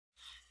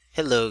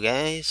Hello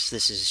guys,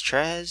 this is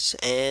Traz,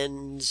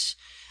 and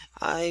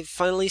I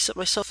finally set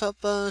myself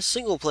up a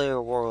single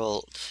player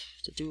world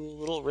to do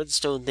little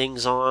redstone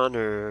things on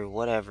or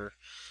whatever.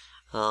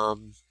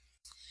 Um,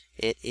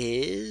 it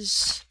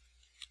is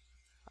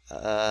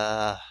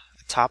a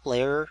top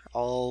layer,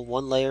 all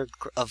one layer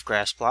of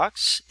grass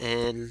blocks,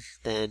 and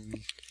then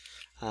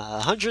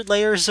 100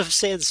 layers of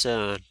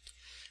sandstone,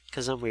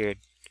 because I'm weird.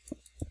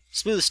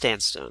 Smooth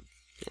sandstone.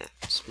 Yeah,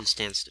 smooth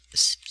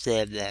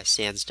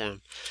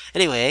sandstone.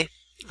 Anyway,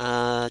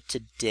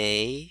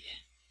 today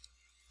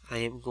I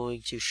am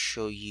going to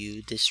show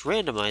you this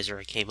randomizer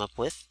I came up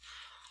with.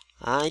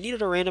 I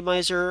needed a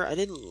randomizer. I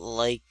didn't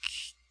like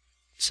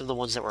some of the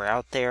ones that were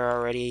out there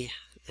already,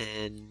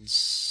 and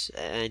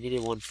I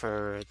needed one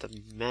for the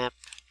map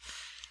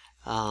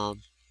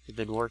we've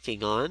been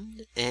working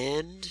on,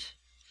 and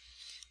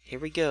here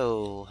we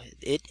go.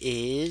 It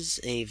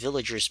is a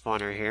villager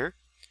spawner here.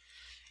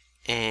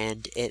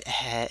 And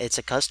it's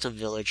a custom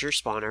villager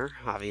spawner,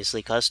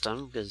 obviously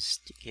custom, because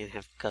you can't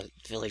have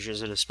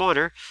villagers in a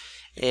spawner.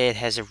 It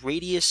has a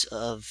radius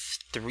of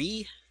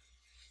 3,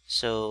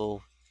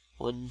 so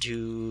 1,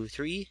 2,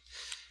 3,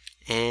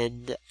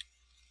 and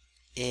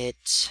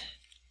it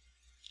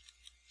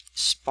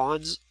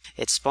spawns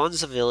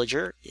a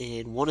villager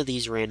in one of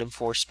these random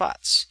 4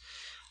 spots.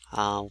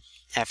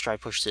 After I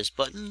push this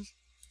button,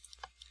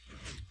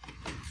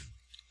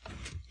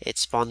 it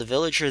spawned the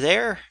villager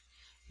there.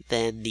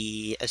 Then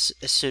as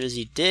soon as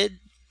he did,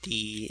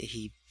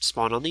 he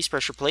spawned on these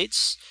pressure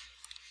plates,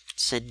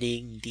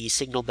 sending the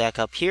signal back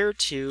up here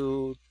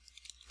to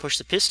push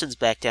the pistons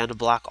back down to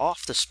block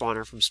off the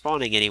spawner from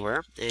spawning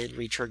anywhere, and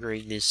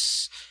re-triggering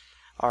this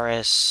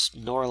RS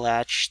NOR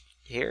latch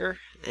here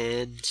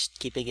and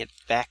keeping it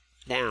back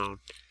down.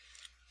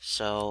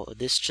 So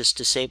this just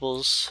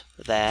disables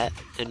that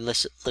and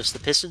lifts the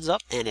pistons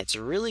up, and it's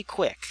really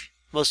quick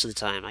most of the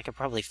time. I could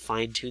probably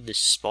fine-tune the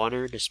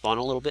spawner to spawn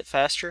a little bit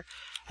faster.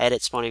 I had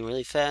it spawning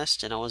really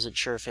fast, and I wasn't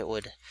sure if it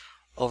would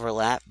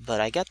overlap, but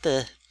I got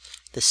the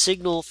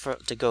signal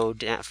to go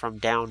from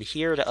down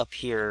here to up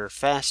here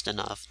fast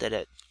enough that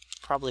it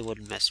probably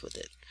wouldn't mess with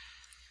it.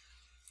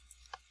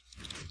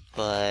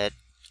 But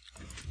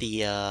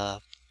the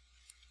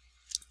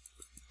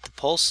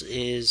pulse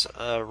is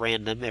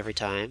random every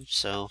time,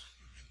 so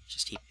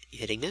just keep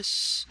hitting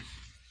this.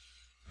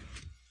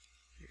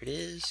 There it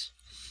is.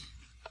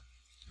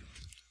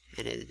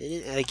 And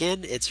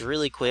again, it's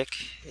really quick.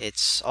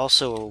 It's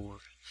also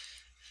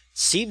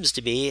seems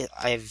to be,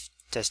 I've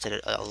tested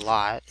it a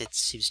lot, it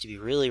seems to be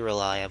really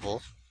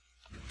reliable.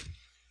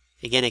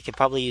 Again, it could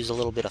probably use a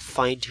little bit of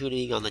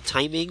fine-tuning on the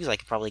timings. I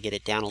could probably get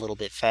it down a little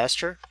bit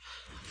faster.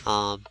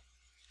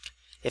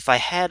 If I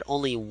had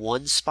only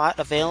one spot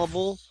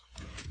available,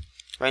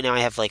 right now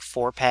I have like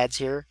 4 pads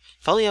here.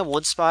 If I only have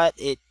one spot,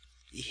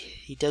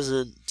 he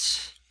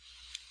doesn't...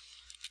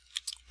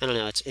 I don't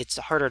know, it's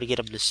harder to get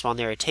them to spawn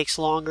there. It takes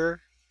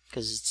longer,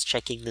 because it's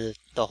checking the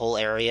whole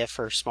area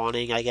for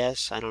spawning, I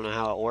guess. I don't know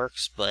how it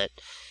works, but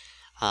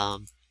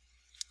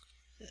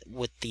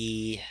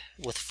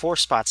with 4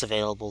 spots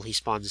available, he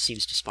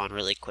seems to spawn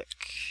really quick.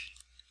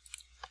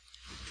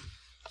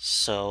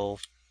 So,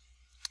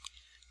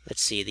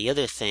 let's see, the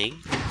other thing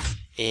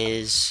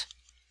is,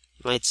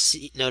 you might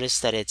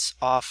notice that it's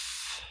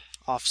off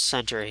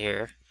center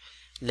here.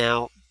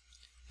 Now,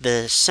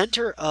 the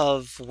center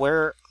of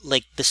where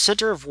this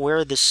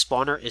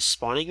spawner is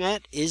spawning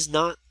at is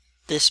not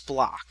this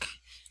block.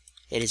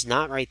 It is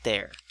not right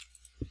there.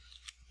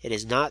 It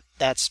is not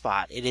that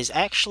spot. It is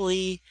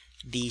actually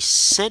the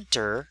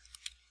center,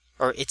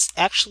 or it's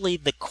actually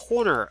the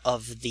corner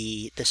of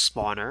the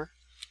spawner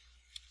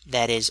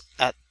that is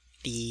at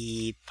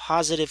the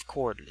positive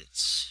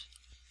coordinates.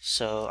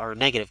 So, or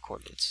negative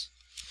coordinates.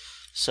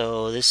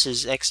 So this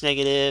is x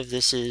negative,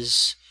 this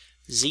is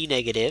z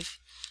negative.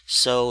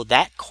 So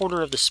that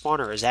corner of the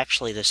spawner is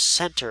actually the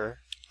center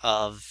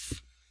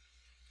of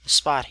the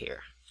spot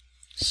here.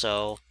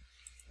 So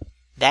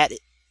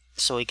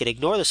we can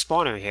ignore the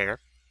spawner here,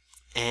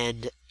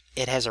 and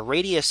it has a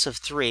radius of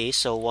 3,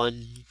 so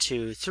 1,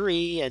 2,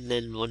 3, and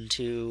then 1,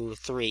 2,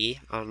 3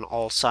 on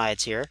all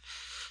sides here.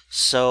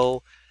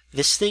 So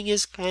this thing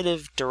is kind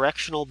of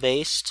directional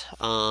based.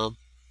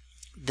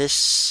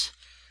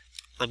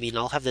 I mean,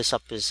 I'll have this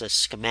up as a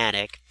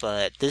schematic,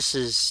 but this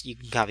is, you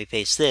can copy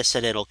paste this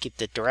and it'll keep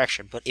the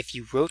direction. But if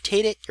you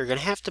rotate it, you're going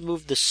to have to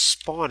move the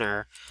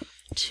spawner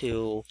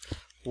to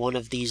one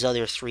of these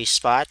other 3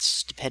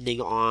 spots,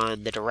 depending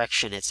on the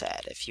direction it's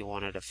at, if you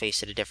wanted to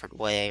face it a different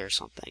way or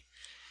something.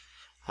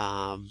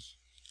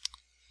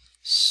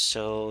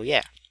 So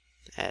yeah,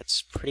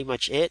 that's pretty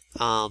much it.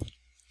 A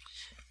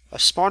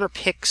spawner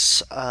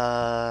picks,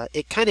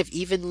 it kind of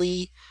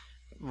evenly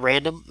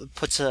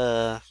puts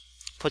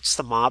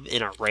the mob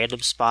in a random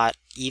spot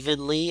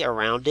evenly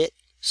around it.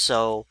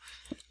 So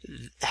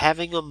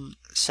having them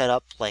set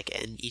up like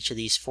in each of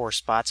these 4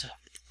 spots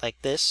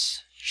like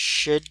this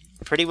should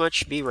pretty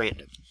much be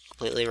random,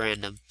 completely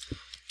random.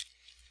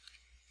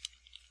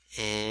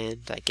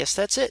 And I guess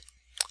that's it.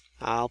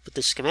 I'll put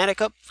the schematic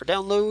up for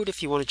download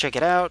if you want to check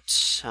it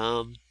out.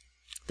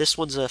 This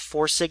one's a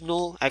 4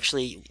 signal.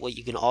 Actually, what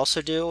you can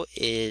also do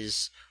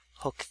is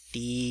hook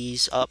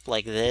these up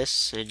like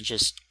this, and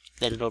just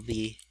then it'll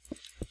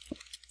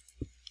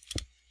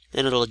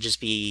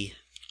just be.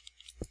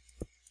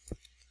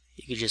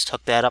 You could just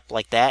hook that up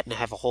like that and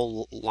have a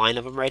whole line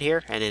of them right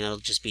here, and then it'll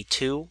just be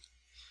 2.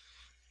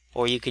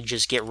 Or you can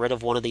just get rid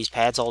of one of these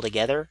pads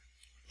altogether,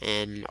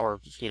 or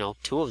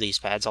 2 of these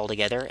pads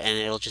altogether, and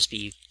it'll just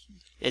be.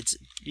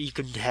 You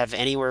can have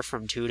anywhere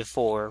from 2 to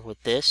 4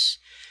 with this,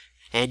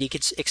 and you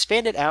can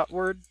expand it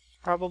outward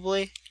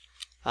probably.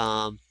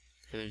 I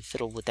haven't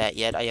fiddled with that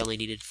yet. I only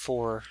needed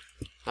 4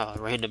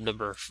 random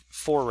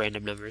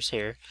numbers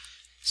here.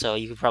 So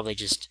you could probably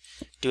just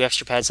do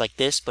extra pads like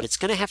this, but it's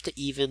going to have to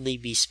evenly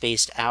be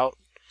spaced out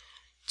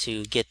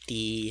to get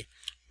the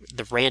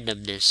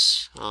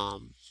randomness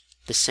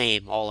the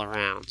same all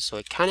around.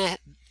 So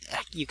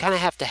you kind of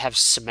have to have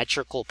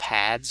symmetrical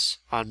pads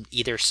on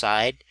either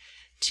side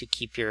to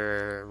keep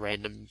your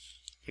random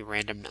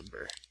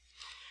number.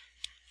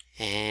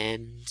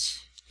 And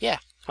yeah,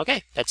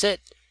 okay, that's it.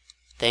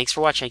 Thanks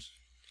for watching.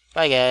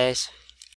 Bye guys.